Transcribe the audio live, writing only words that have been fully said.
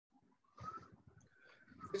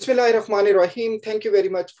Bismillahirrahmanirrahim. Thank you very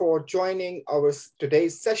much for joining our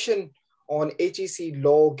today's session on HEC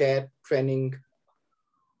Law GAT training.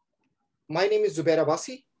 My name is Zubair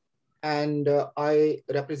Abbasi, and I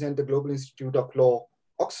represent the Global Institute of Law,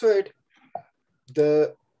 Oxford.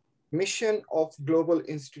 The mission of Global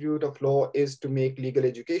Institute of Law is to make legal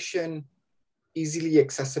education easily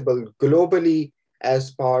accessible globally.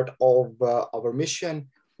 As part of our mission,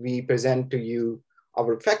 we present to you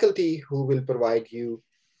our faculty who will provide you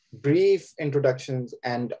brief introductions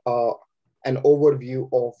and an overview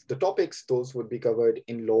of the topics. Those would be covered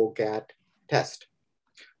in Law GAT test.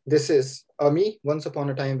 This is me. Once upon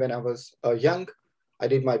a time when I was young, I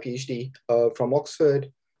did my PhD from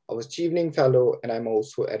Oxford. I was Chevening Fellow, and I'm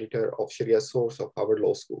also editor of Sharia Source of Harvard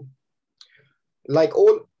Law School. Like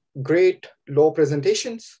all great law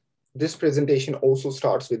presentations, this presentation also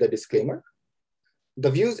starts with a disclaimer. The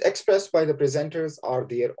views expressed by the presenters are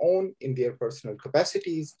their own in their personal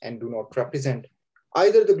capacities and do not represent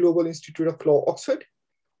either the Global Institute of Law, Oxford,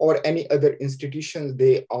 or any other institutions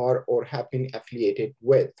they are or have been affiliated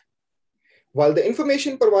with. While the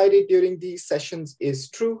information provided during these sessions is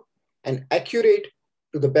true and accurate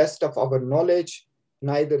to the best of our knowledge,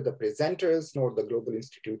 neither the presenters nor the Global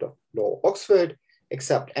Institute of Law, Oxford,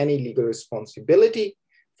 accept any legal responsibility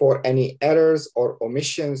for any errors or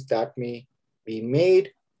omissions that may be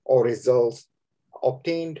made or results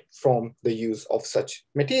obtained from the use of such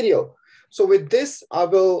material. So with this, I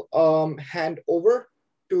will hand over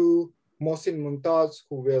to Mohsin Mumtaz,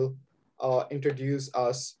 who will introduce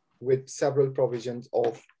us with several provisions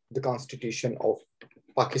of the Constitution of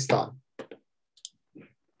Pakistan.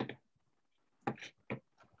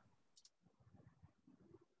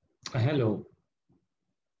 Hello,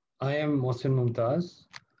 I am Mohsin Mumtaz.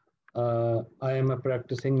 I am a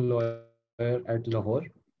practicing lawyer at Lahore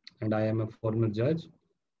and I am a former judge.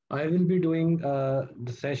 I will be doing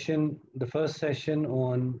the first session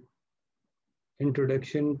on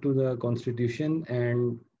introduction to the Constitution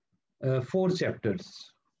and four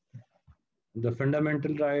chapters: the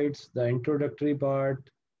fundamental rights, the introductory part,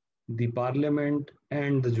 the parliament,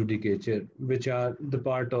 and the judicature, which are the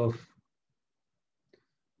part of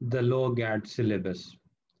the law GAT syllabus.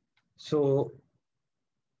 So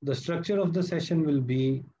the structure of the session will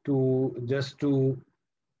be to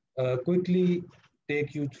quickly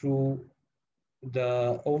take you through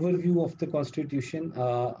the overview of the Constitution,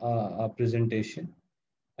 presentation,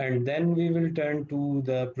 and then we will turn to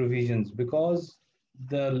the provisions because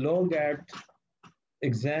the law GAT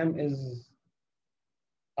exam is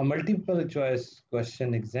a multiple choice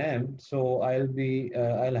question exam. So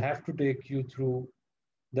I'll have to take you through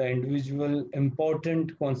the individual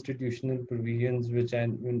important constitutional provisions which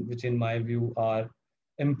in my view are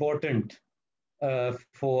important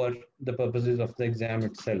for the purposes of the exam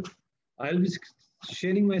itself. I'll be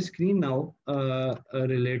sharing my screen now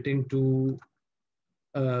relating to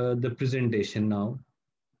the presentation now.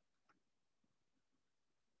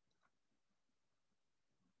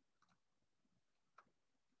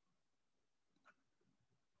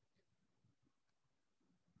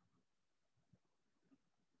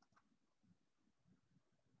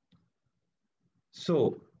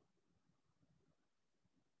 So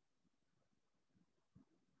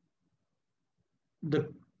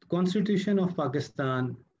the Constitution of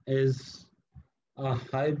Pakistan is a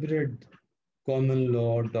hybrid common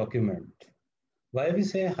law document. Why we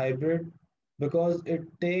say hybrid? Because it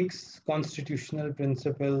takes constitutional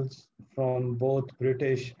principles from both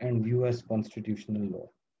British and US constitutional law.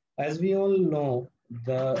 As we all know,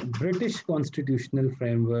 the British constitutional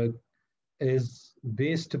framework is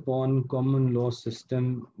based upon common law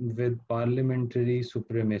system with parliamentary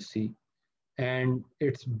supremacy, and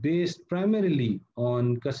it's based primarily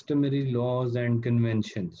on customary laws and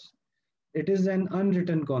conventions. It is an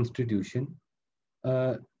unwritten constitution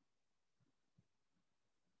uh,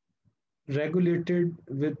 regulated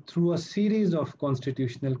through a series of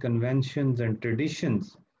constitutional conventions and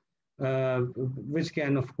traditions, which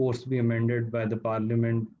can, of course, be amended by the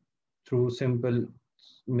parliament through simple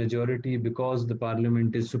majority because the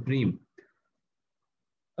parliament is supreme.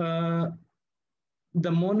 Uh,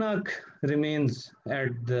 the monarch remains at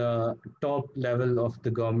the top level of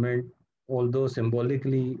the government, although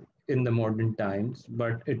symbolically in the modern times,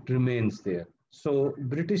 but it remains there. So,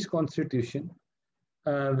 British Constitution,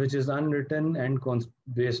 which is unwritten and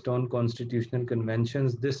based on constitutional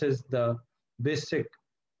conventions. This is the basic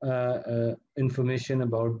information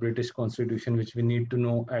about British Constitution, which we need to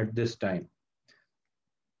know at this time.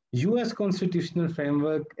 US constitutional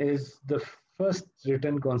framework is the first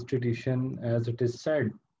written constitution, as it is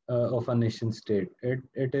said, of a nation state.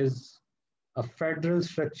 It is a federal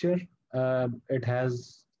structure it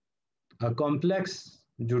has a complex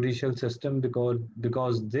judicial system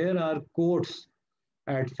because there are courts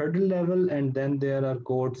at federal level and then there are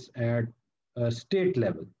courts at state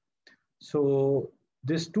level. So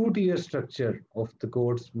this two-tier structure of the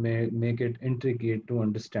courts may make it intricate to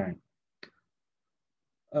understand.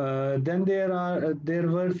 Then there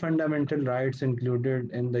were fundamental rights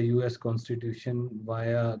included in the U.S. Constitution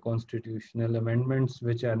via constitutional amendments,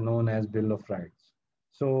 which are known as Bill of Rights.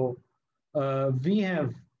 So we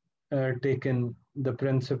have taken the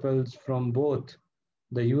principles from both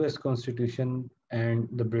the US Constitution and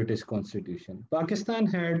the British Constitution. Pakistan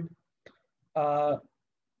had uh,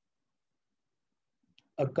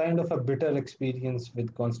 a kind of a bitter experience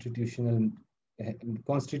with constitution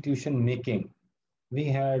making. We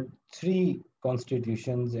had three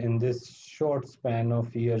constitutions in this short span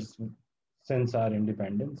of years since our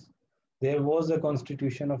independence. There was a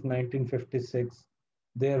constitution of 1956,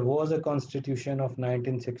 there was a constitution of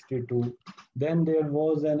 1962, then there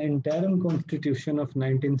was an interim constitution of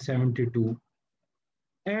 1972,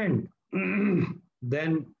 and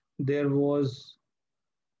then there was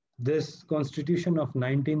this constitution of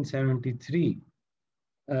 1973,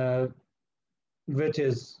 uh, which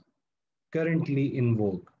is currently in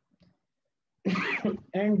vogue.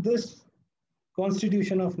 And this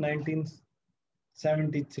constitution of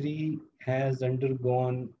 1973 has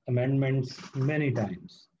undergone amendments many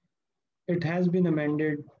times. It has been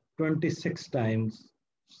amended 26 times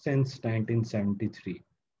since 1973.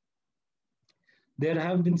 There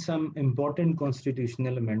have been some important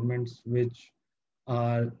constitutional amendments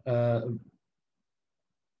are uh,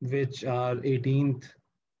 which are 18th,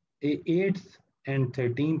 8th and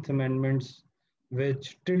 13th amendments,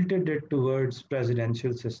 which tilted it towards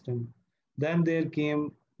presidential system. Then there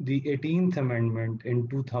came the 18th amendment in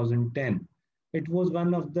 2010. It was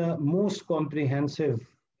one of the most comprehensive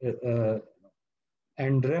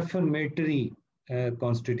and reformatory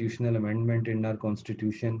constitutional amendment in our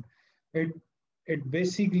constitution. It it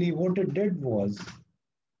basically what it did was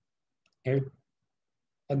it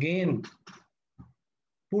again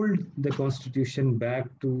pulled the constitution back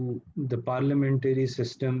to the parliamentary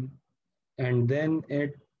system, and then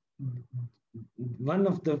it one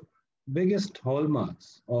of the biggest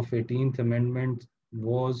hallmarks of 18th amendment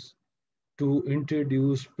was to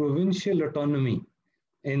introduce provincial autonomy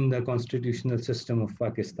in the constitutional system of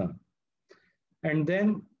Pakistan. And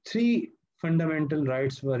then three fundamental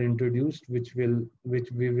rights were introduced, which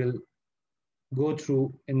we will go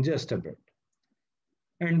through in just a bit.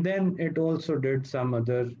 And then it also did some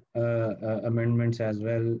other amendments as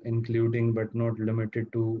well, including but not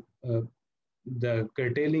limited to the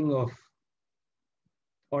curtailing of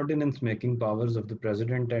ordinance making powers of the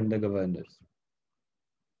president and the governors.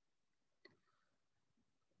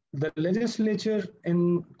 The legislature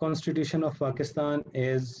in Constitution of Pakistan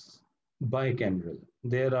is bicameral.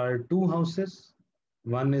 There are two houses.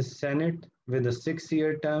 One is Senate with a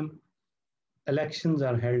 6-year term. Elections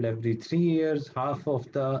are held every 3 years. Half of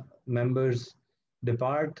the members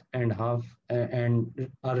depart and half and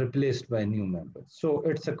are replaced by new members. So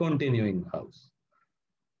it's a continuing house.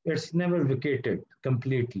 It's never vacated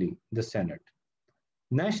completely, the Senate.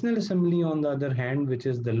 National Assembly, on the other hand, which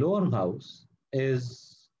is the lower house,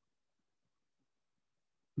 is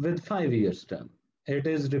with 5 years term. It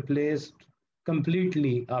is replaced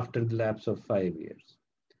completely after the lapse of 5 years.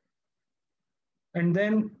 And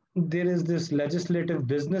then there is this legislative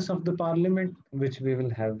business of the parliament, which we will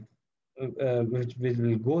have, which we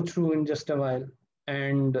will go through in just a while.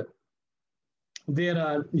 And there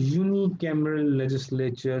are unicameral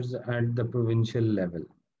legislatures at the provincial level.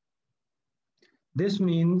 This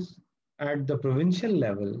means at the provincial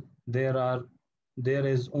level, there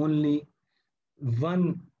is only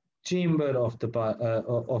one chamber of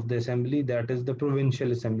the assembly, that is the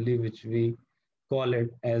provincial assembly, which we call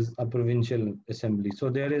it as a provincial assembly. So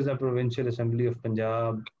there is a provincial assembly of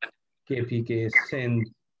Punjab, KPK, Sindh,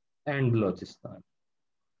 and Balochistan.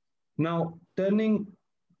 Now, turning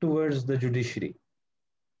towards the judiciary,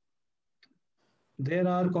 there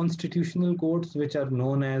are constitutional courts which are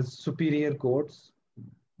known as superior courts.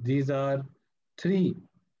 These are three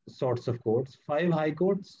sorts of courts: 5 high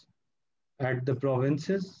courts at the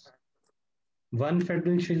provinces, one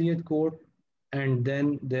federal Shariat court, and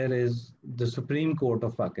then there is the Supreme Court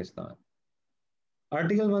of Pakistan.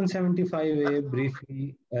 Article 175A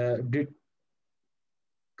briefly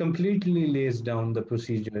completely lays down the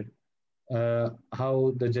procedure,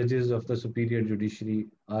 how the judges of the superior judiciary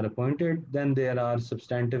are appointed. Then there are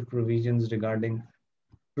substantive provisions regarding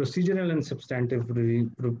procedural and substantive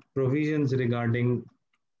provisions regarding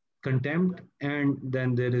contempt, and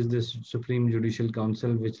then there is this Supreme Judicial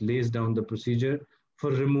Council, which lays down the procedure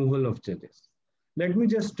for removal of judges. Let me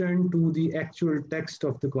just turn to the actual text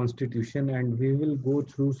of the Constitution, and we will go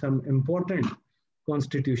through some important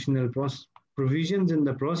constitutional provisions in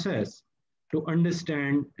the process to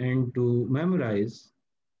understand and to memorize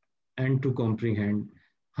and to comprehend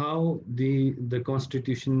how the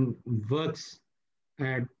Constitution works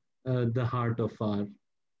at the heart of our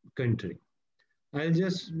country. I'll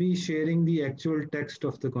just be sharing the actual text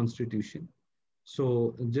of the Constitution.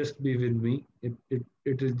 So just be with me.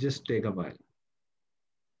 It will just take a while.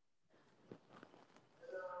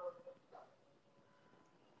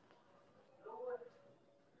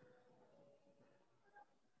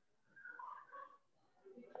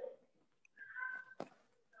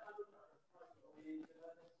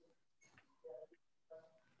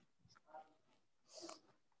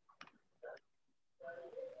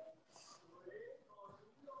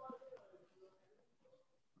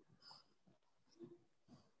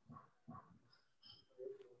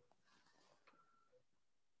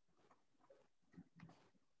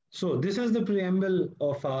 So this is the preamble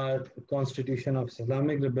of our Constitution of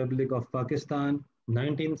Islamic Republic of Pakistan,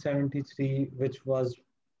 1973, which was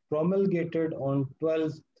promulgated on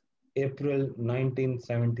 12th April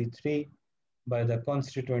 1973 by the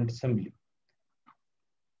Constituent Assembly.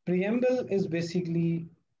 Preamble is basically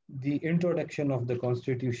the introduction of the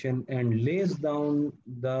Constitution and lays down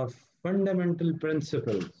the fundamental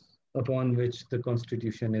principles upon which the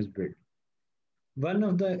Constitution is built. One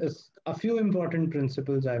of a few important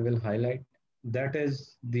principles I will highlight, that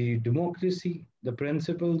is the democracy, the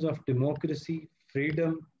principles of democracy,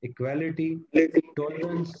 freedom, equality,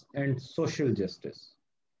 tolerance, and social justice.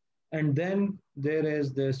 And then there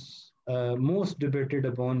is this most debated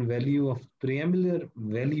upon value of preambular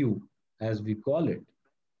value, as we call it.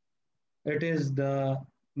 It is the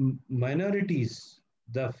minorities,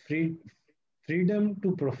 the freedom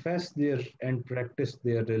to profess their and practice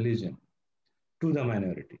their religion to the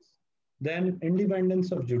minorities. Then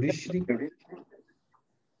independence of judiciary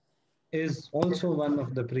is also one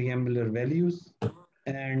of the preambular values,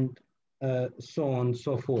 and so on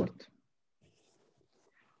so forth.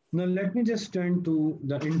 Now let me just turn to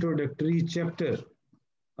the introductory chapter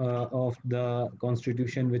of the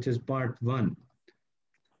Constitution, which is Part 1.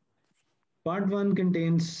 Part 1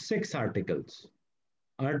 contains 6 articles.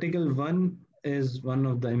 Article 1 is one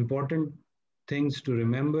of the important things to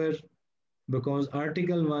remember because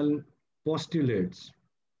Article 1 postulates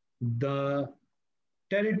the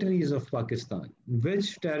territories of Pakistan,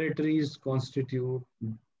 which territories constitute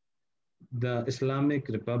the Islamic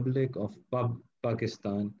Republic of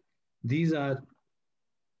Pakistan. These are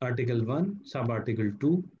Article 1, Sub-Article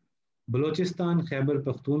 2, Balochistan, Khyber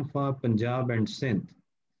Pakhtunkhwa, Punjab and Sindh,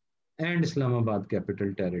 and Islamabad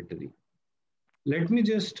Capital Territory. Let me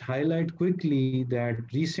just highlight quickly that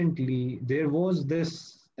recently there was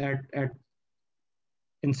this at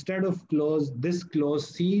instead of this clause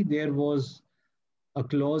C, there was a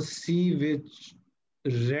clause C which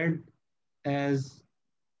read as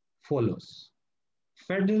follows.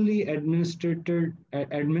 Federally administered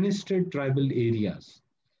tribal areas.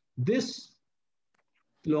 This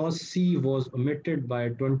clause C was omitted by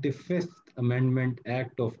 25th Amendment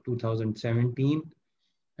Act of 2017,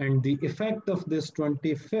 and the effect of this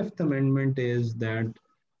 25th Amendment is that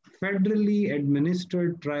federally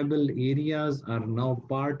administered tribal areas are now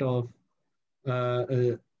part of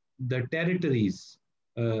the territories,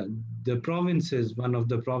 the provinces, one of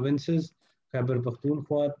the provinces, Khyber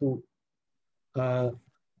Pakhtunkhwa, uh,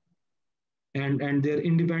 and their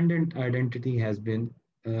independent identity has been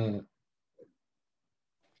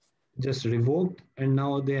just revoked, and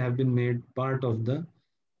now they have been made part of the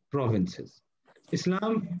provinces.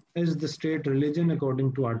 Islam is the state religion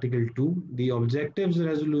according to Article 2. The objectives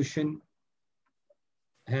resolution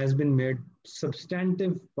has been made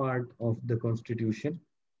substantive part of the Constitution.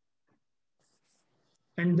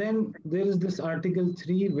 And then there is this Article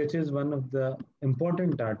 3, which is one of the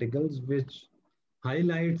important articles, which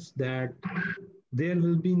highlights that there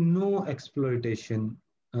will be no exploitation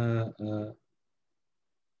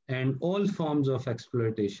and all forms of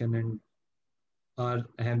exploitation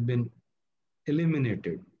have been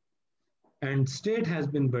eliminated. And state has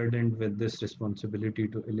been burdened with this responsibility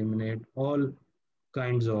to eliminate all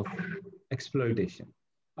kinds of exploitation.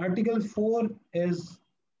 Article 4 is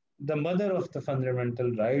the mother of the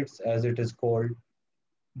fundamental rights, as it is called,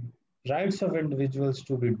 rights of individuals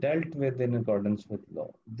to be dealt with in accordance with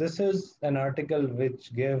law. This is an article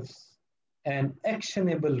which gives an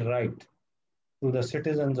actionable right to the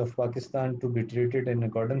citizens of Pakistan to be treated in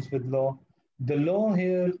accordance with law. The law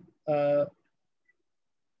here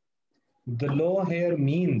The law here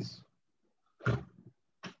means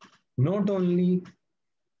not only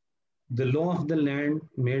the law of the land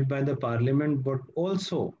made by the parliament, but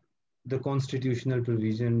also the constitutional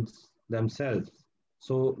provisions themselves.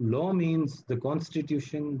 So, law means the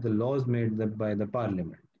constitution, the laws made by the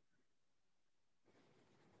parliament.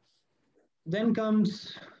 Then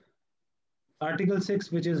comes Article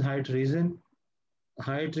 6, which is high treason.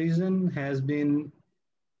 High treason has been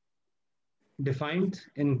defined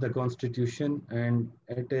in the constitution, and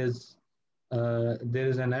it is there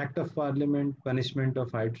is an act of parliament, Punishment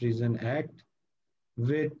of High Treason Act,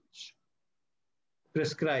 which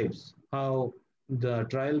prescribes how the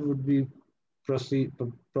trial would be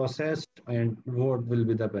processed and what will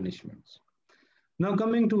be the punishments. Now,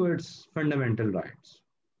 coming to its fundamental rights.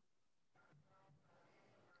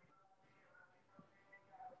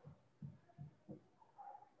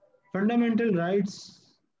 Fundamental rights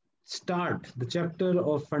start, the chapter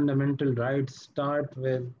of fundamental rights start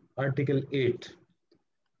with Article 8.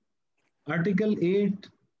 Article 8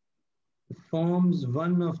 forms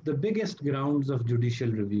one of the biggest grounds of judicial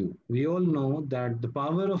review. We all know that the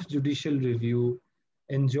power of judicial review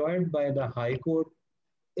enjoyed by the High Court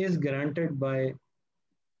is granted by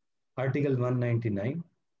Article 199,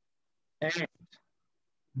 and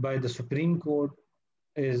by the Supreme Court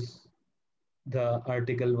is the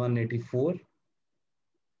Article 184.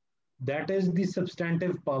 That is the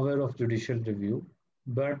substantive power of judicial review.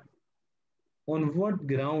 But on what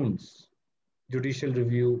grounds judicial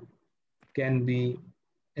review can be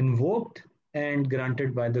invoked and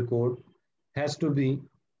granted by the court has to be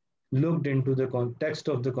looked into the context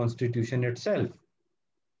of the Constitution itself.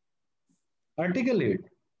 Article 8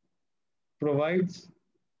 provides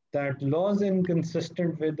that laws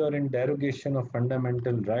inconsistent with or in derogation of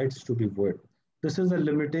fundamental rights to be void. This is a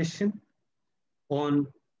limitation on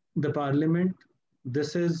the parliament.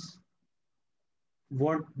 This is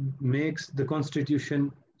what makes the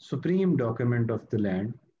Constitution supreme document of the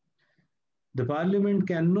land. The parliament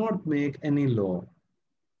cannot make any law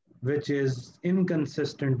which is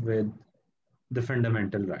inconsistent with the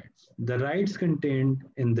fundamental rights, the rights contained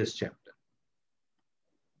in this chapter.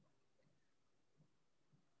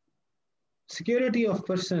 Security of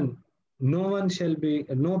person, no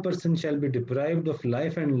person shall be deprived of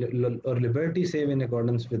life and or liberty save in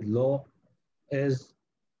accordance with law, is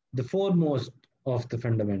the foremost of the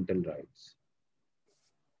fundamental rights.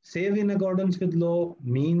 Save in accordance with law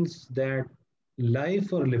means that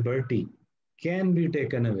life or liberty can be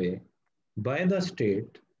taken away by the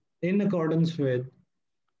state in accordance with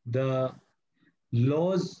the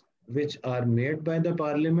laws which are made by the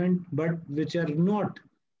parliament, but which are not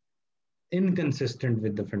inconsistent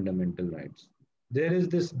with the fundamental rights. There is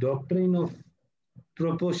this doctrine of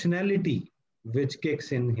proportionality which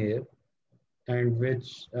kicks in here, and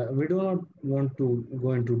which we do not want to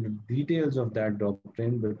go into the details of that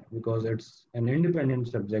doctrine, but because it's an independent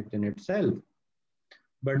subject in itself.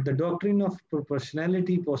 But the doctrine of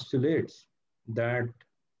proportionality postulates that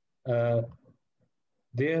uh,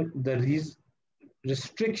 the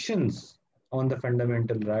restrictions on the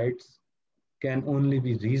fundamental rights can only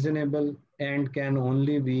be reasonable and can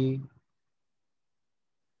only be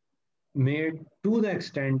made to the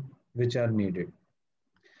extent which are needed.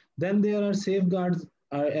 Then there are safeguards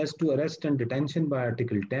as to arrest and detention by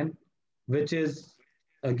Article 10, which is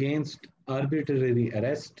against arbitrary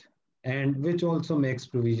arrest and which also makes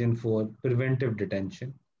provision for preventive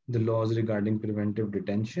detention, the laws regarding preventive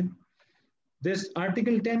detention. This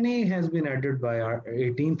Article 10A has been added by our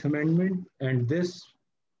 18th Amendment, and this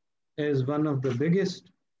is one of the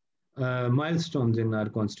biggest milestones in our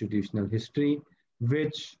constitutional history,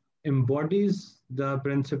 which embodies the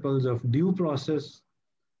principles of due process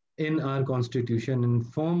in our constitution in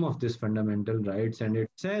form of this fundamental rights. And it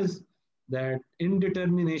says that in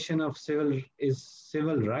determination of civil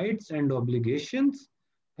rights and obligations,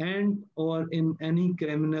 and or in any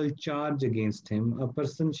criminal charge against him, a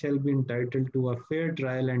person shall be entitled to a fair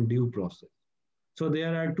trial and due process. So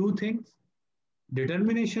there are two things: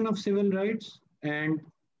 determination of civil rights and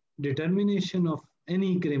determination of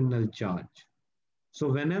any criminal charge. So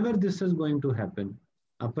whenever this is going to happen,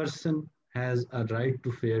 a person has a right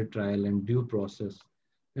to fair trial and due process.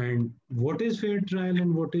 And what is fair trial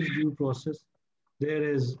and what is due process? There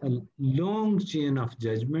is a long chain of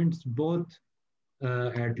judgments, both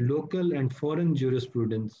at local and foreign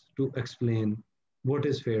jurisprudence, to explain what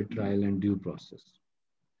is fair trial and due process.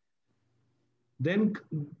 Then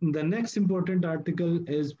the next important article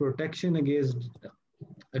is protection against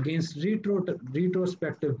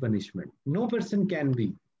retrospective punishment. No person can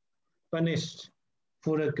be punished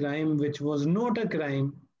for a crime which was not a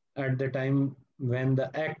crime at the time when the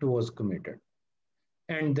act was committed.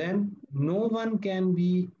 And then no one can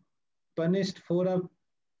be punished for a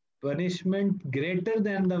punishment greater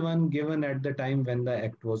than the one given at the time when the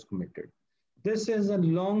act was committed. This is a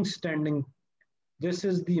long standing, this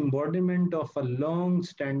is the embodiment of a long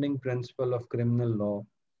standing principle of criminal law,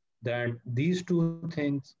 that these two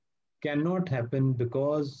things cannot happen,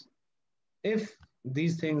 because if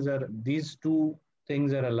these two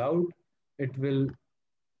things are allowed, it will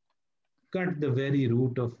cut the very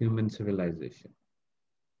root of human civilization.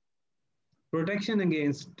 Protection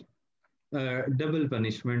against double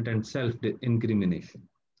punishment and self incrimination.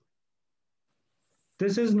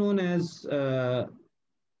 This is known as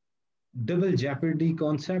double jeopardy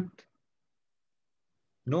concept.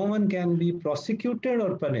 No one can be prosecuted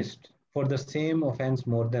or punished for the same offense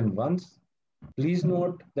more than once. Please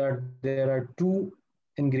note that there are two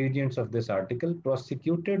ingredients of this article: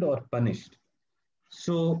 prosecuted or punished.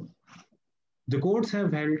 So the courts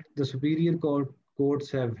have held, the superior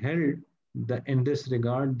courts have held in this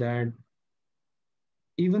regard, that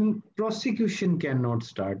even prosecution cannot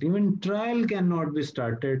start, even trial cannot be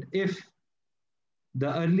started if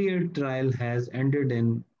the earlier trial has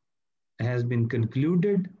been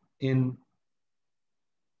concluded in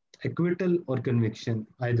acquittal or conviction,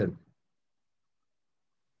 either.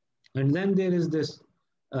 And then there is this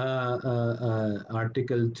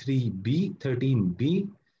Article 3B, 13B,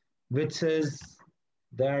 which says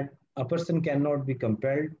that a person cannot be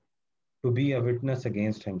compelled to be a witness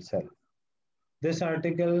against himself. This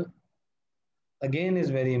article again is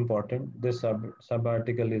very important. This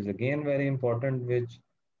sub-article is again very important, which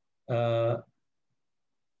uh,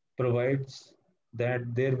 provides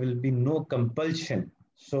that there will be no compulsion.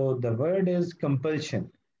 So the word is compulsion.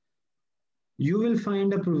 You will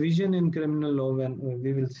find a provision in criminal law, when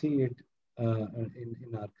we will see it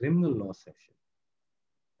in our criminal law section.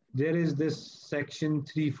 There is this section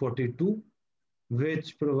 342,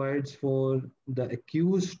 which provides for the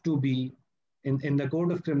accused to be in the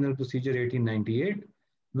Code of Criminal Procedure 1898,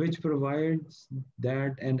 which provides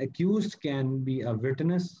that an accused can be a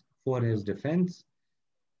witness for his defense,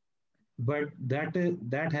 but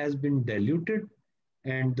that has been diluted,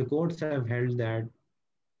 and the courts have held that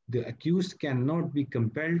the accused cannot be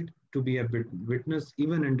compelled to be a witness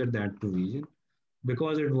even under that provision,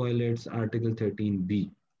 because it violates Article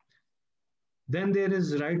 13B. Then there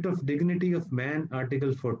is right of dignity of man,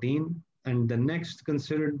 Article 14, and the next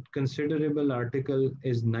considerable article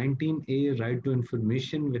is 19A, right to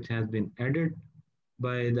information, which has been added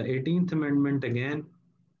by the 18th Amendment again.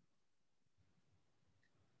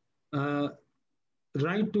 Uh,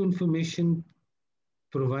 right to information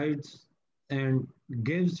provides and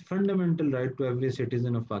gives fundamental right to every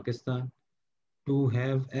citizen of Pakistan to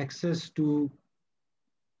have access to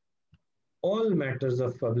all matters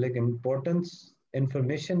of public importance,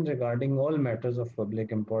 information regarding all matters of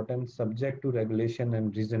public importance, subject to regulation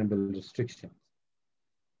and reasonable restrictions.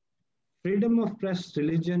 Freedom of press,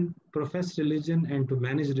 religion, profess religion, and to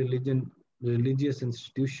manage religious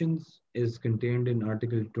institutions is contained in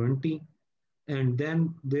Article 20. And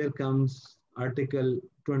then there comes Article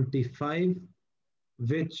 25,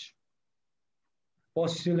 which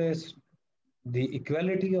postulates the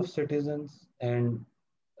equality of citizens and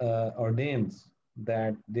ordains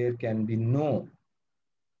that there can be no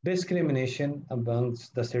discrimination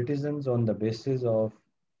amongst the citizens on the basis of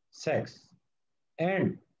sex.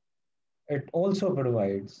 And it also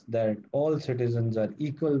provides that all citizens are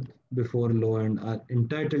equal before law and are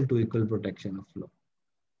entitled to equal protection of law.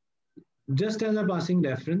 Just as a passing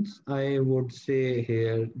reference, I would say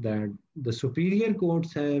here that the superior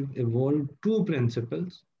courts have evolved two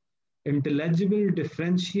principles: intelligible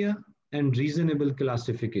differentia and reasonable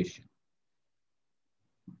classification.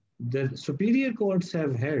 The superior courts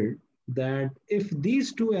have held that if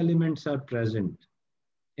these two elements are present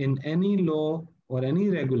in any law or any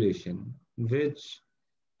regulation which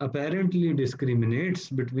apparently discriminates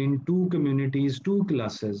between two communities, two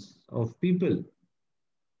classes of people,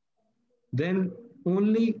 then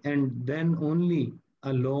only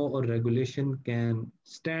a law or regulation can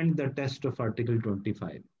stand the test of Article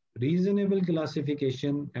 25. Reasonable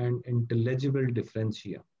classification and intelligible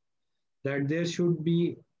differentia. That there should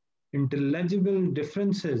be intelligible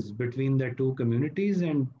differences between the two communities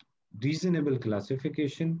and reasonable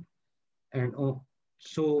classification, and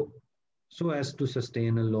so so as to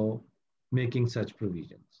sustain a law making such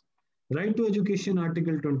provisions. Right to education,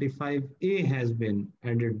 Article 25A, has been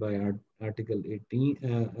added by Article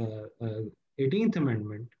 18th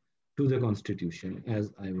Amendment to the Constitution,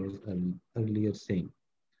 as I was earlier saying.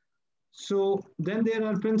 So then there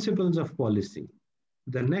are principles of policy.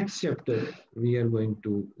 The next chapter we are going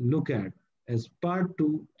to look at as part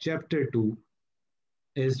 2, chapter 2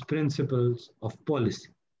 is principles of policy.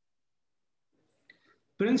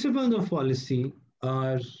 Principles of policy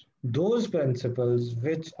are those principles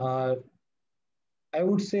which are, I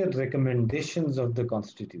would say, recommendations of the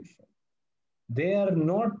Constitution. They are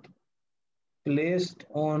not placed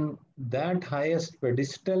on that highest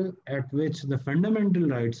pedestal at which the fundamental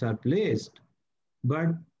rights are placed, but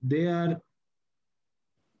they are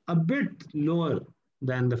a bit lower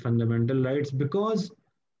than the fundamental rights because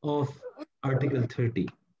of Article 30.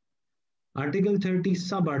 Article 30,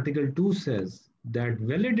 sub Article 2 says that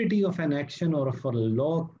validity of an action or of a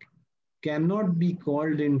law cannot be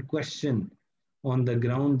called in question on the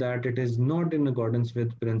ground that it is not in accordance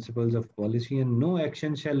with principles of policy, and no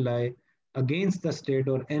action shall lie against the state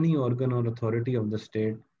or any organ or authority of the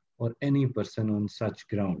state or any person on such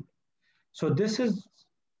ground. So this is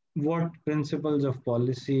what principles of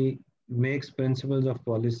policy makes principles of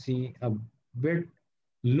policy a bit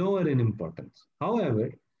lower in importance.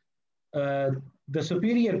 However, uh, the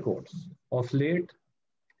superior courts of late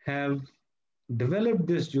have developed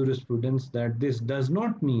this jurisprudence that this does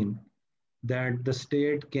not mean that the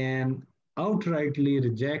state can outrightly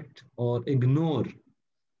reject or ignore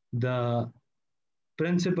the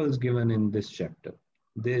principles given in this chapter.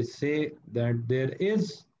 They say that there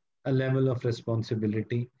is a level of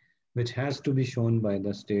responsibility which has to be shown by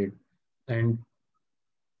the state, and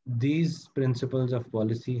these principles of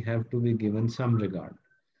policy have to be given some regard.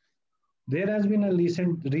 There has been a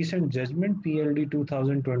recent judgment, PLD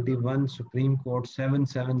 2021, Supreme Court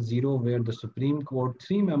 770, where the Supreme Court,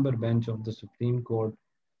 three-member bench of the Supreme Court,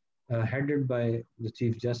 headed by the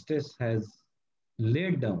Chief Justice, has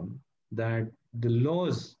laid down that the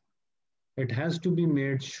laws, it has to be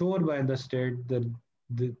made sure by the state that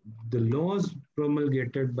the, the laws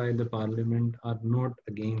promulgated by the parliament are not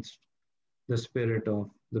against the spirit of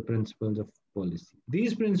the principles of policy.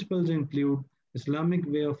 These principles include Islamic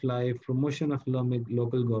way of life, promotion of Islamic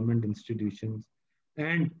local government institutions,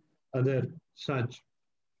 and other such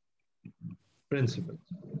principles.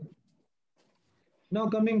 Now,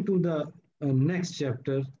 coming to the next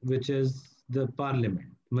chapter, which is the Parliament.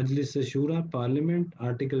 Majlis Shura, Parliament,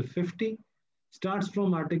 Article 50, starts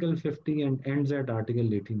from Article 50 and ends at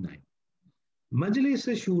Article 89. Majlis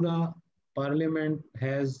Shura, Parliament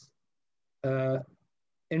has, uh,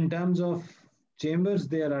 in terms of chambers,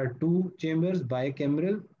 there are two chambers,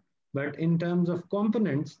 bicameral, but in terms of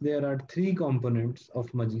components, there are three components of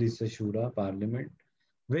Majlis Shura, Parliament,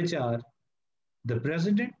 which are the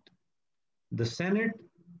President, the Senate,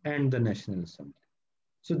 and the National Assembly.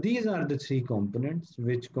 So these are the three components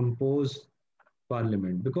which compose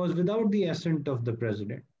Parliament. Because without the assent of the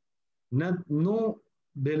President, no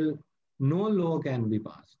bill, no law can be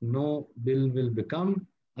passed. No bill will become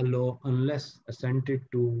a law unless assented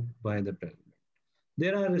to by the President.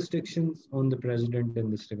 There are restrictions on the President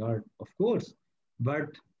in this regard, of course, but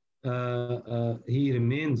he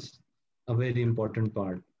remains a very important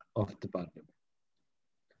part of the Parliament.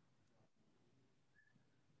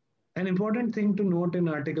 An important thing to note in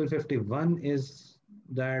Article 51 is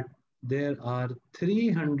that there are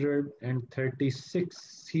 336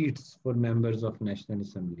 seats for members of National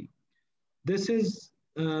Assembly. This is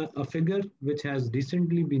a figure which has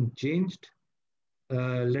recently been changed.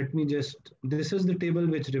 This is the table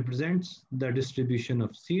which represents the distribution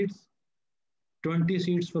of seats. 20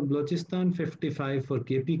 seats for Balochistan, 55 for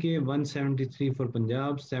KPK, 173 for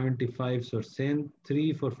Punjab, 75 for Sindh,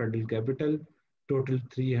 3 for Federal Capital, total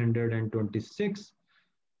 326.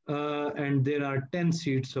 And there are 10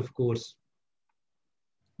 seats, of course,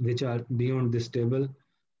 which are beyond this table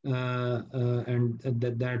and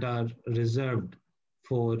that are reserved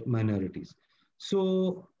for minorities.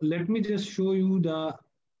 So let me just show you the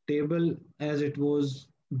table as it was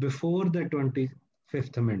before the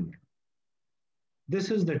 25th Amendment. This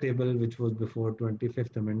is the table which was before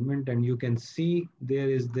 25th Amendment, and you can see there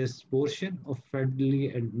is this portion of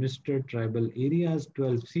federally administered tribal areas,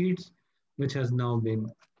 12 seats, which has now been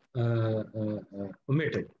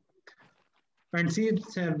omitted. And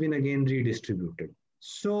seats have been again redistributed.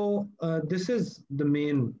 So this is the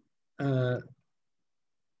main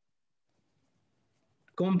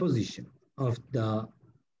composition of the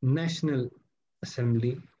National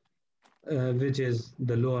Assembly, which is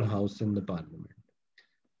the lower house in the Parliament.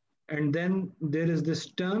 And then there is this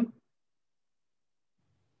term,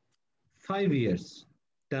 5 years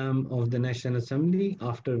term of the National Assembly,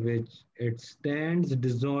 after which it stands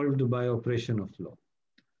dissolved by operation of law.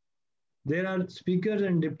 There are speakers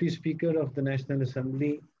and deputy speaker of the National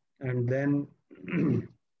Assembly, and then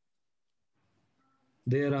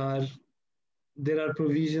there are There are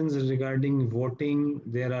provisions regarding voting.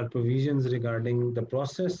 There are provisions regarding the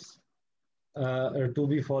process to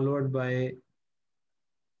be followed by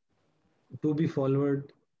to be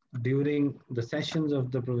followed during the sessions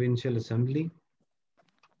of the provincial assembly.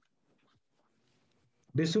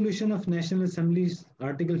 Dissolution of National Assemblies,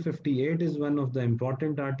 Article 58 is one of the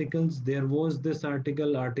important articles. There was this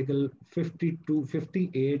article, Article 52,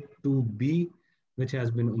 58 2B, which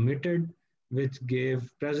has been omitted, which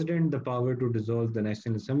gave President the power to dissolve the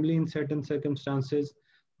National Assembly in certain circumstances.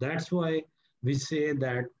 That's why we say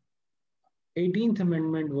that 18th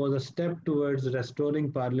Amendment was a step towards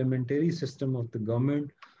restoring parliamentary system of the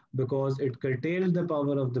government because it curtailed the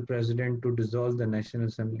power of the President to dissolve the National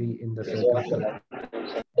Assembly in the circumstances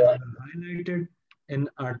that were highlighted in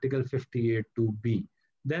Article 58 2B.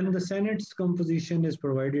 Then the Senate's composition is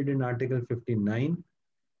provided in Article 59,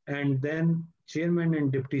 and then chairman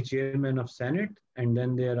and deputy chairman of Senate, and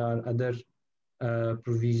then there are other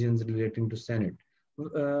provisions relating to Senate.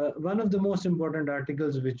 One of the most important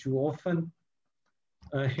articles which you often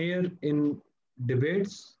hear in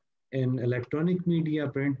debates in electronic media,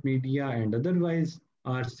 print media, and otherwise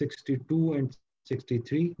are 62 and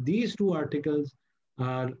 63. These two articles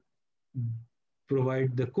are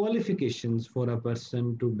provide the qualifications for a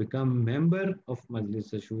person to become member of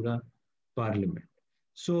Majlis Ashura Parliament.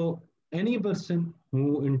 So any person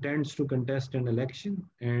who intends to contest an election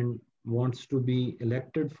and wants to be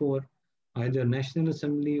elected for either National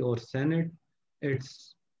Assembly or Senate,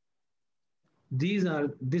 it's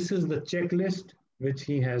this is the checklist which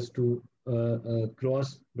he has to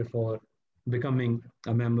cross before becoming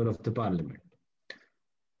a member of the parliament.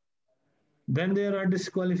 Then there are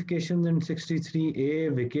disqualifications in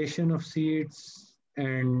 63A, vacation of seats,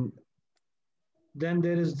 and then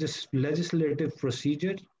there is this legislative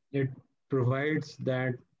procedure. It provides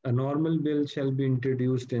that a normal bill shall be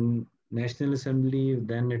introduced in National Assembly,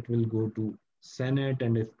 then it will go to Senate,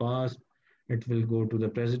 and if passed, it will go to the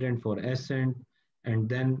President for assent, and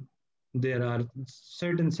then there are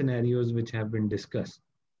certain scenarios which have been discussed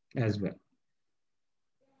as well.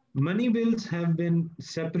 Money bills have been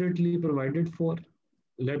separately provided for.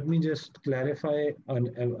 Let me just clarify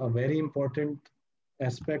a very important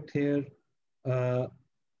aspect here. Uh,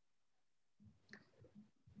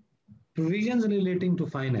 Provisions relating to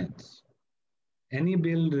finance. Any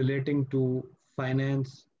bill relating to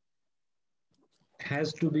finance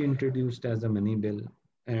has to be introduced as a money bill,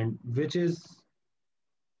 and which is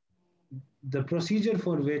the procedure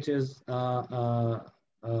for which is uh,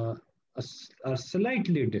 are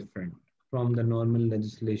slightly different from the normal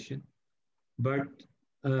legislation. But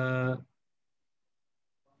uh,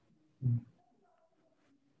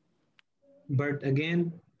 but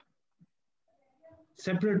again,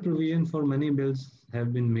 separate provision for money bills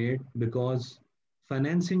have been made because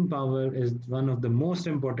financing power is one of the most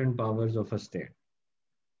important powers of a state.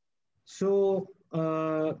 So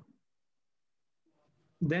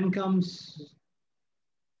then comes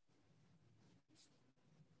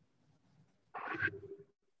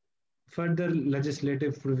further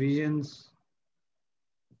legislative provisions,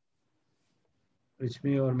 which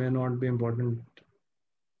may or may not be important.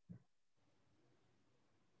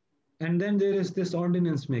 And then there is this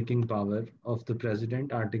ordinance making power of the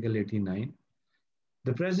president, Article 89.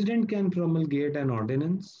 The president can promulgate an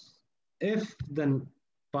ordinance if the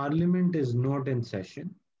parliament is not in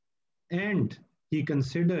session and he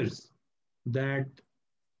considers that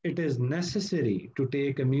it is necessary to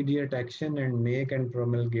take immediate action and make and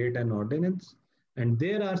promulgate an ordinance, and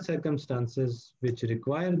there are circumstances which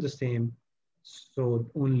require the same, so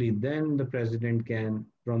only then the president can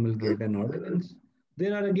promulgate an ordinance.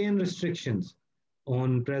 There are again restrictions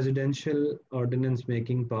on presidential ordinance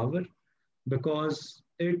making power because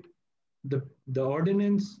the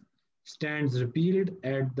ordinance stands repealed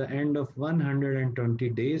at the end of 120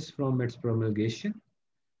 days from its promulgation,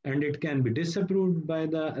 and it can be disapproved by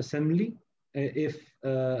the assembly if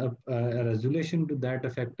a resolution to that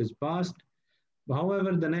effect is passed.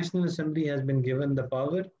 However, the National Assembly has been given the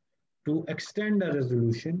power to extend a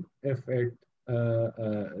resolution if it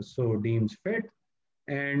so deems fit,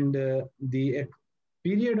 and the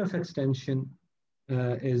period of extension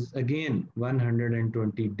is again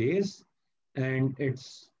 120 days, and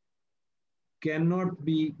it's cannot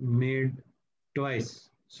be made twice.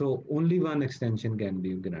 So only one extension can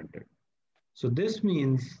be granted. So this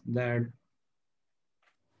means that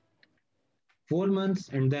 4 months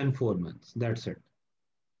and then 4 months. That's it.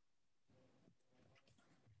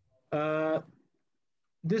 Uh,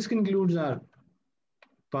 this concludes our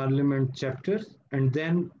Parliament chapter. And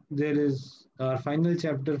then there is our final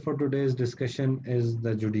chapter for today's discussion is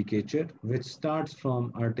the judicature, which starts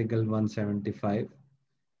from Article 175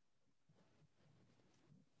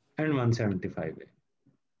 and 175A.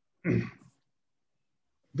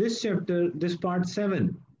 This part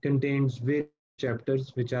 7 contains various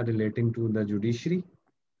chapters which are relating to the judiciary,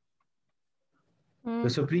 the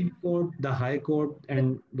hmm Supreme Court, the High Court,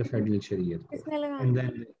 and the Federal Shariat Court. किसने And लगाना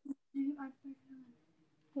then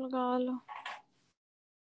लगा लो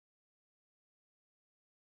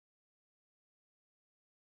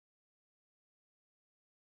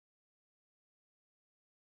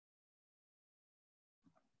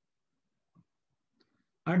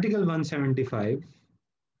Article 175,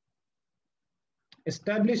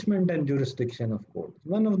 establishment and jurisdiction of courts.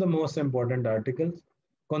 One of the most important articles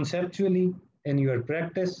conceptually in your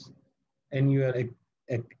practice, in your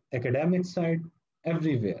academic side,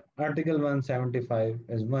 everywhere. Article 175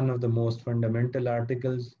 is one of the most fundamental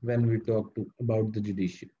articles when we talk about the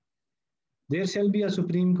judiciary. There shall be a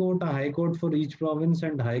Supreme Court, a High Court for each province,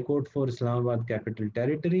 and High Court for Islamabad Capital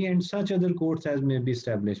Territory, and such other courts as may be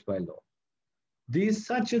established by law. These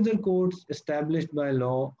such other courts established by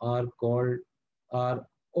law are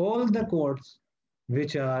all the courts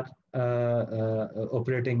which are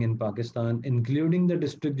operating in Pakistan, including the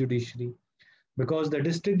district judiciary, because the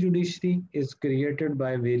district judiciary is created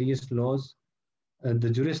by various laws. The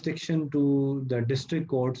jurisdiction to the district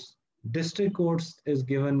courts. District courts is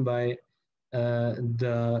given by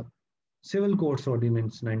the Civil Courts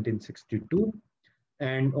Ordinance 1962,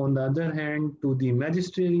 and on the other hand, to the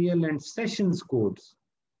magisterial and sessions courts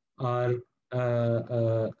are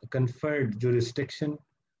conferred jurisdiction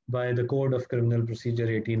by the Code of Criminal Procedure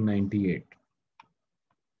 1898.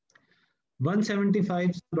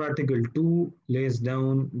 175 Article 2 lays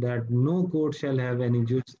down that no court shall have any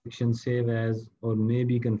jurisdiction save as or may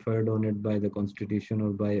be conferred on it by the Constitution or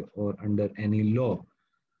by or under any law.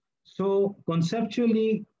 So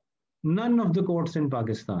conceptually, none of the courts in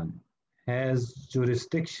Pakistan has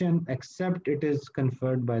jurisdiction except it is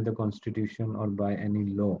conferred by the Constitution or by any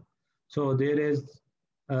law. So there is,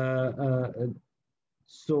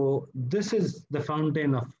 so this is the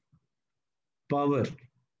fountain of power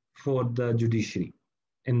for the judiciary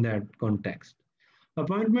in that context.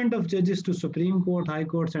 Appointment of judges to Supreme Court, High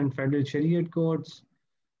Courts, and Federal Shariat Courts.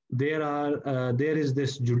 There is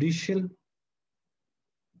this judicial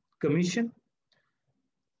commission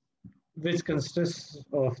which consists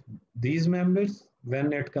of these members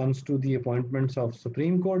when it comes to the appointments of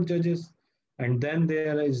Supreme Court judges. And then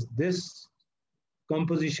there is this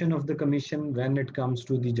composition of the commission when it comes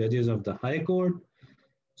to the judges of the High Court.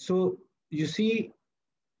 So you see,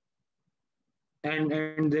 and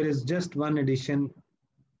there is just one addition.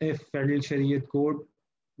 If Federal Shariat Court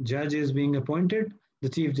judge is being appointed, the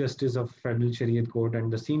Chief Justice of Federal Shariat Court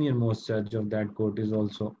and the senior most judge of that court is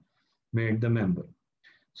also made the member.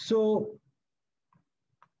 So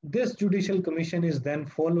this judicial commission is then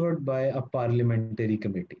followed by a parliamentary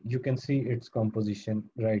committee. You can see its composition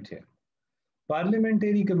right here.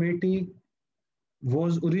 Parliamentary committee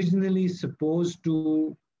was originally supposed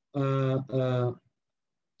to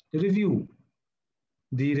review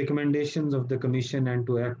the recommendations of the commission and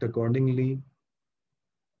to act accordingly.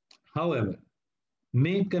 However,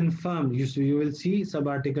 may confirm, you will see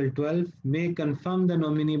sub-article 12, may confirm the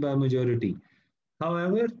nominee by majority.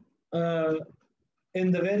 However,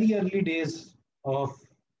 in the very early days of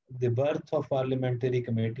the birth of parliamentary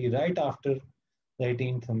committee, right after the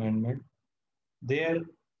 18th Amendment, there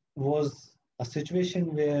was a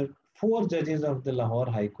situation where 4 judges of the Lahore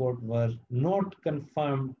High Court were not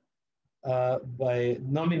confirmed by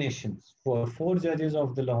nominations for 4 judges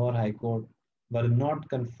of the Lahore High Court were not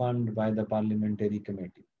confirmed by the parliamentary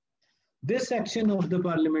committee. This action of the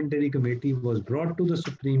parliamentary committee was brought to the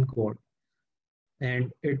Supreme Court,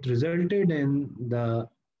 and it resulted in the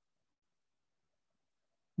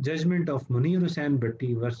judgment of Munir Hussain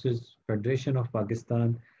Bhatti versus Federation of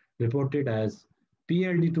Pakistan, reported as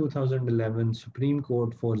PLD 2011 Supreme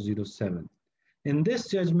Court 407. In this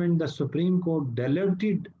judgment, the Supreme Court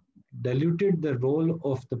diluted the role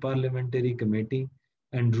of the parliamentary committee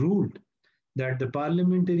and ruled that the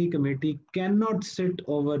parliamentary committee cannot sit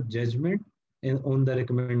over judgment on the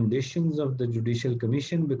recommendations of the Judicial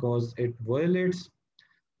Commission because it violates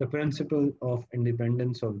the principle of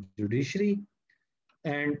independence of judiciary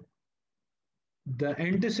and the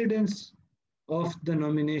antecedents of the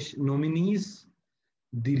nominees,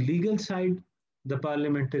 the legal side, the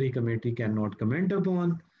parliamentary committee cannot comment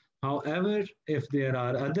upon. However, if there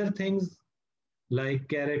are other things like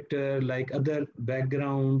character, like other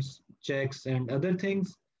backgrounds, checks, and other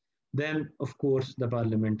things, then of course the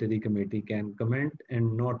parliamentary committee can comment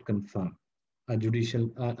and not confirm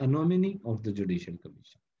a nominee of the judicial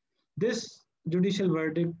commission. This judicial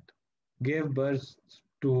verdict gave birth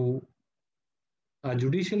to a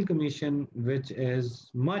judicial commission which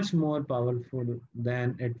is much more powerful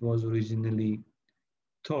than it was originally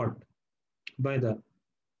thought by the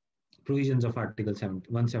provisions of Article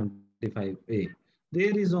 175A.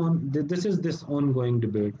 This is this ongoing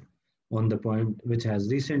debate on the point which has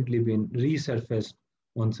recently been resurfaced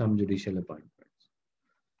on some judicial appointments.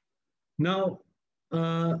 Now,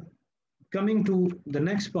 uh, coming to the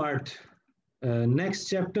next part, next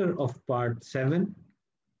chapter of part 7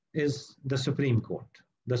 is the Supreme Court.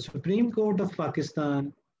 The Supreme Court of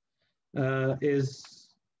Pakistan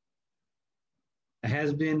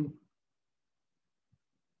has been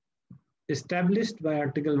established by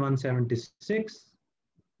Article 176.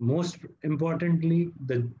 Most importantly,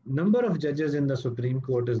 the number of judges in the Supreme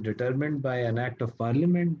Court is determined by an Act of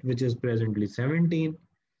Parliament, which is presently 17.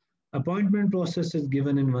 Appointment process is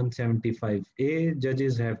given in 175A.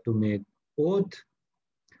 Judges have to make oath.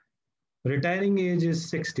 Retiring age is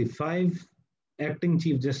 65. Acting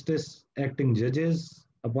Chief Justice, acting judges,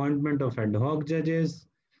 appointment of ad hoc judges.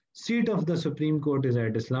 Seat of the Supreme Court is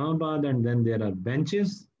at Islamabad, and then there are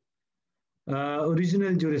benches.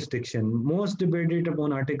 Original jurisdiction. Most debated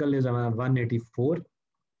upon article is 184.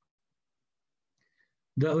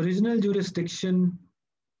 The original jurisdiction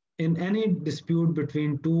in any dispute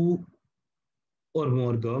between two or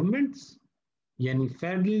more governments, yani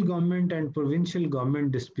federal government and provincial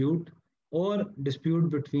government dispute, or dispute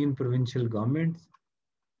between provincial governments,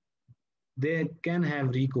 they can have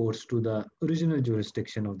recourse to the original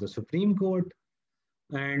jurisdiction of the Supreme Court.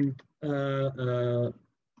 And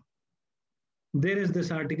there is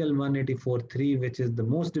this article 184.3, which is the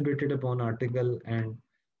most debated upon article and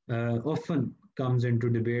often comes into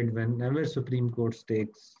debate whenever Supreme Court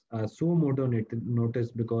takes suo motu notice,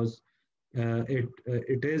 because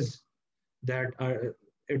it is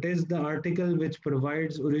the article which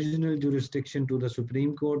provides original jurisdiction to the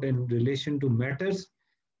Supreme Court in relation to matters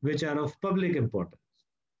which are of public importance,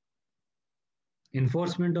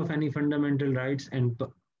 enforcement of any fundamental rights and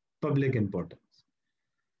public importance.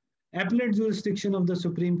 Appellate jurisdiction of the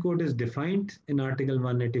Supreme Court is defined in Article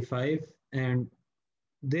 185, and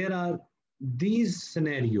there are these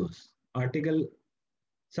scenarios, Subarticle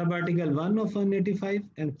 1 of 185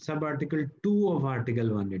 and Subarticle 2 of Article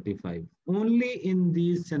 185. Only in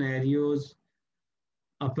these scenarios,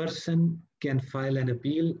 a person can file an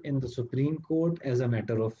appeal in the Supreme Court as a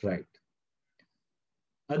matter of right.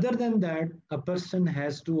 Other than that, a person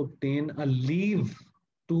has to obtain a leave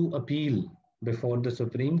to appeal before the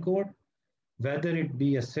Supreme Court, whether it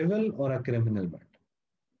be a civil or a criminal matter.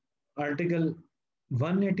 Article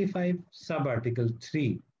 185, Subarticle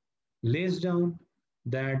 3 lays down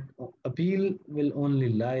that appeal will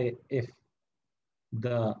only lie if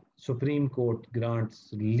the Supreme Court grants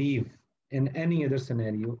leave in any other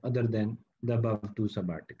scenario other than the above two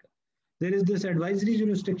subarticles. There is this advisory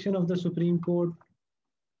jurisdiction of the Supreme Court,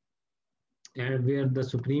 where the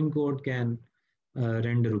Supreme Court can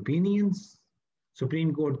render opinions.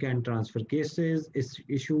 Supreme Court can transfer cases,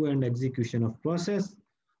 issue and execution of process.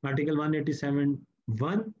 Article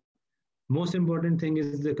 187.1. Most important thing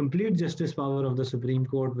is the complete justice power of the Supreme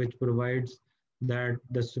Court, which provides that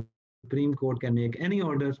the Supreme Court can make any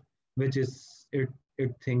order which is it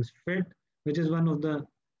thinks fit, which is one of the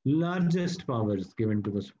largest powers given to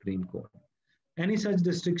the Supreme Court. Any such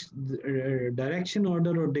direction,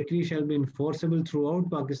 order, or decree shall be enforceable throughout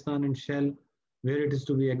Pakistan and shall, where it is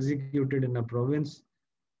to be executed in a province,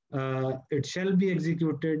 it shall be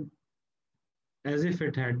executed as if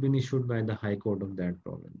it had been issued by the High Court of that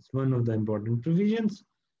province. One of the important provisions,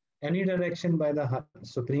 any direction by the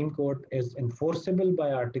Supreme Court is enforceable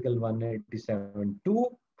by Article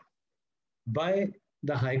 187.2 by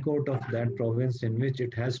the High Court of that province in which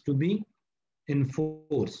it has to be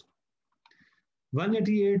enforced.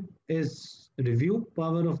 188 is review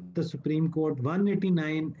power of the Supreme Court.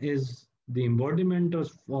 189 is the embodiment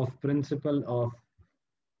of principle of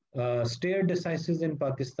stare decisis in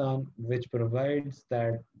Pakistan, which provides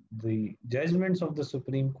that the judgments of the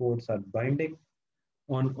Supreme Courts are binding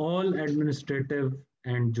on all administrative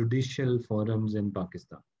and judicial forums in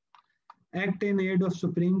Pakistan. Act in aid of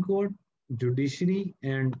Supreme Court, judiciary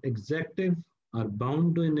and executive are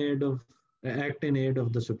bound to act in aid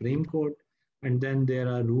of the Supreme Court. And then there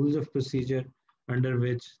are rules of procedure under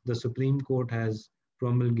which the Supreme Court has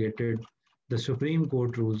promulgated the Supreme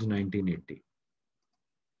Court Rules 1980. Then the third chapter of part 7 is the High Courts. 189 is the embodiment of principle of stare decisis in Pakistan, which provides that the judgments of the Supreme Courts are binding on all administrative and judicial forums in Pakistan. Act in aid of Supreme Court, judiciary and executive are bound to act in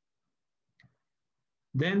aid of the Supreme Court. And then there are rules of procedure under which the Supreme Court has promulgated the Supreme Court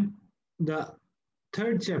Rules 1980. Then the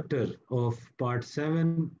third chapter of part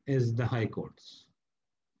 7 is the High Courts.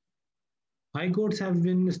 High courts have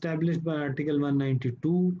been established by Article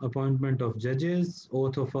 192, appointment of judges,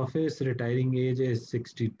 oath of office, retiring age is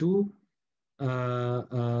 62,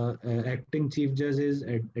 acting chief judges,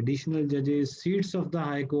 additional judges, seats of the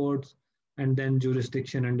high courts, and then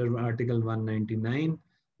jurisdiction under Article 199,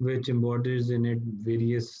 which embodies in it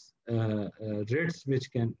various writs, which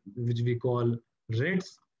we call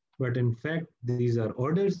writs, but in fact these are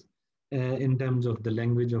orders in terms of the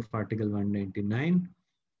language of Article 199,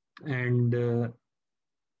 and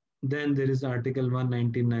then there is Article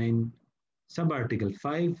 199, sub-article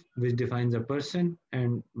 5, which defines a person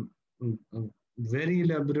and very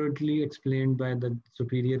elaborately explained by the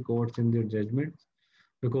superior courts in their judgments,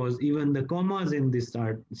 because even the commas in this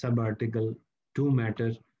sub-article do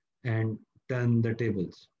matter and turn the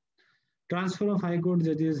tables. Transfer of High Court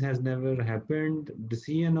judges has never happened.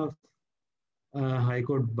 Decision of High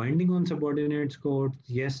Court binding on subordinate courts,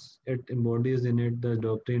 yes, it embodies in it the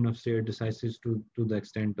doctrine of stare decisis to the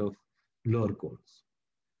extent of lower courts.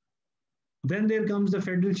 Then there comes the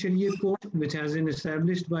Federal Shariat Court, which has been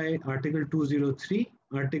established by Article 203.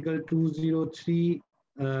 Article 203,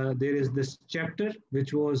 there is this chapter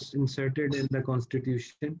which was inserted in the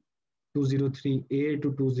Constitution, 203A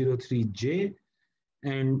to 203J,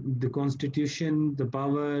 and the Constitution, the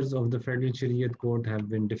powers of the Federal Shariat Court have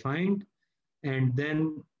been defined. And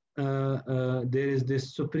then there is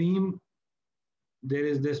this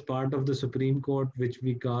part of the Supreme Court which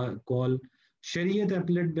we call Shariat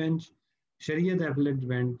Appellate Bench. Shariat Appellate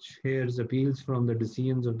Bench hears appeals from the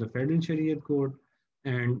decisions of the Federal Shariat Court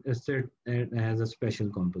and has a special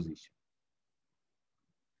composition.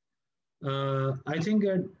 I think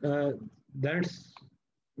that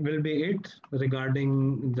will be it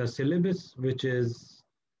regarding the syllabus, which is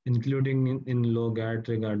including in law GAT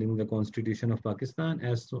regarding the Constitution of Pakistan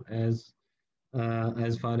as far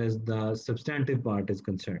as the substantive part is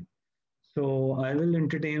concerned. So I will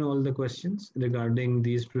entertain all the questions regarding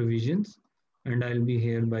these provisions, and I'll be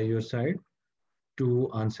here by your side to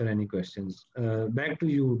answer any questions. Back to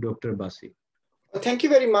you, Dr. Basi. Thank you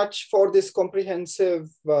very much for this comprehensive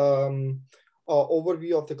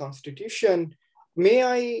overview of the Constitution. May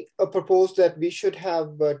I propose that we should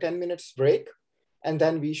have 10 minutes break and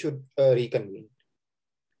then we should reconvene.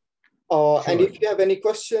 Sure. And if you have any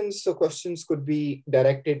questions, so questions could be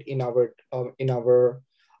directed in our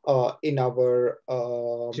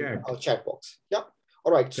chat box. Yeah.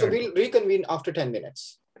 All right. So we'll reconvene after 10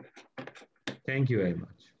 minutes. Thank you very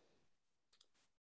much.